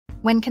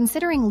When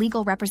considering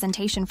legal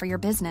representation for your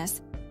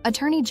business,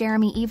 Attorney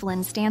Jeremy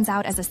Eveland stands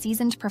out as a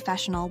seasoned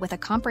professional with a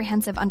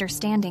comprehensive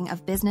understanding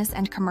of business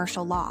and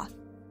commercial law.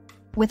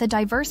 With a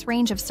diverse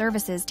range of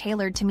services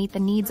tailored to meet the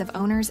needs of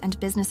owners and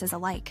businesses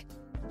alike,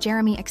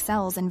 Jeremy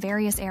excels in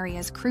various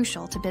areas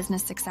crucial to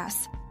business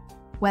success.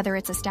 Whether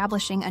it's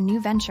establishing a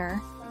new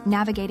venture,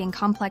 navigating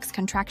complex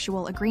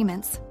contractual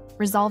agreements,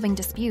 resolving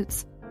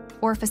disputes,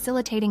 or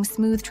facilitating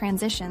smooth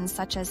transitions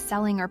such as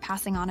selling or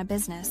passing on a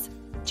business,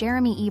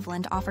 Jeremy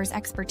Eveland offers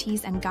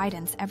expertise and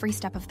guidance every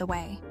step of the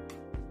way.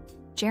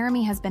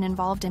 Jeremy has been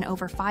involved in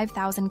over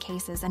 5,000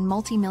 cases and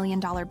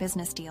multi-million-dollar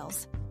business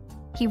deals.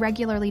 He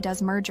regularly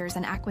does mergers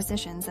and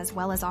acquisitions as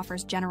well as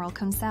offers general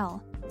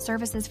counsel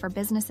services for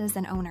businesses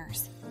and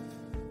owners.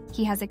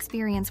 He has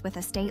experience with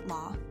estate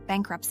law,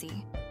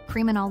 bankruptcy,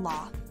 criminal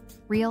law,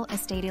 real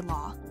estate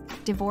law,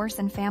 divorce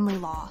and family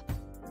law,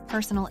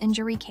 personal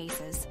injury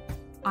cases,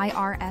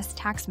 IRS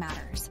tax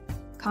matters,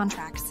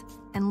 contracts,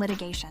 and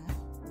litigation.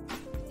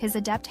 His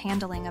adept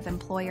handling of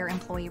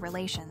employer-employee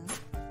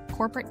relations,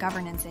 corporate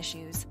governance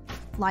issues,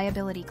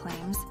 liability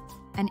claims,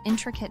 and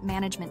intricate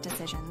management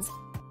decisions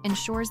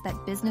ensures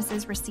that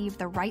businesses receive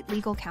the right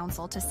legal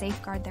counsel to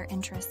safeguard their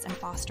interests and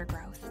foster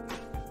growth.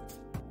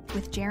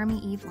 With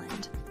Jeremy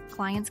Eveland,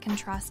 clients can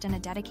trust in a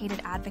dedicated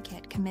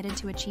advocate committed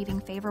to achieving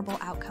favorable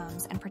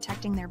outcomes and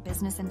protecting their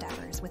business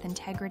endeavors with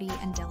integrity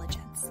and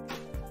diligence.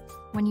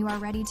 When you are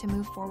ready to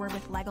move forward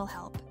with legal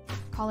help,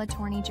 call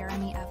Attorney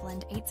Jeremy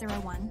Eveland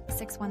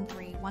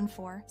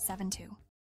 801-613-1472.